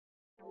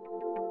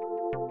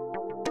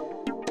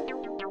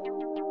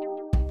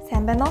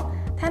Сайн байна уу?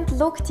 Танд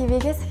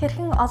LookTV-ээс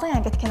хэрхэн олон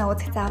ангит кино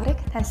үзэх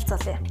зааврыг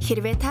танилцуулъя.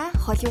 Хэрвээ та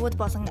Холливуд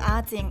болон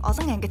Азийн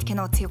олон ангит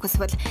кино үзэхийг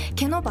хүсвэл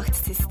кино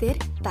багцаас дээр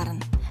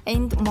дарна.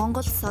 Энд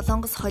Монгол,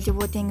 Солонгос,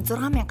 Холливуудын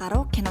 6000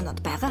 гаруй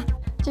кинонууд байгаа.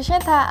 Жишээ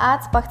нь та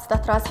Аз багц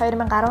дотроос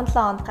 2017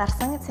 онд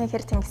гарсан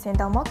Цэнхэр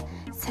тэнгисийн домог,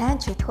 Сайн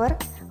чөтгөр,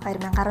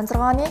 2016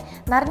 оны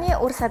Нарны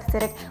үр сад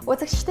зэрэг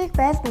үзэгчдийг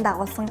байлдан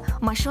дагуулсан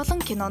маш олон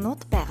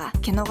кинонууд байгаа.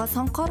 Киногоо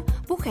сонгохоор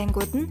бүх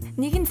ангиуд нь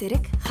нэгэн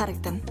зэрэг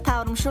харагдана.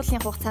 Та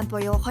урамшууллын хугацаанд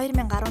буюу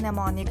 2018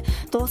 оныг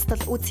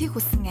дуустал үзхийг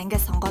хүссэн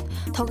ангиас сонгоод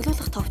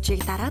тоглоулах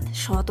товчийг дараад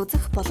шууд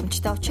үзэх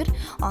боломжтой учраас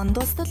он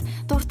дуустал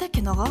дуртай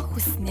киногоо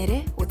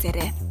хүсснээрээ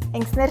үзээрэй.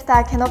 Ингэснээр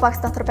та кино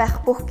багц дотор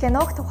байх бүх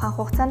киног тухайн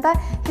хугацаанд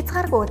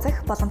хязгааргүй үзэх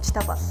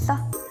боломжтой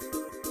боллоо.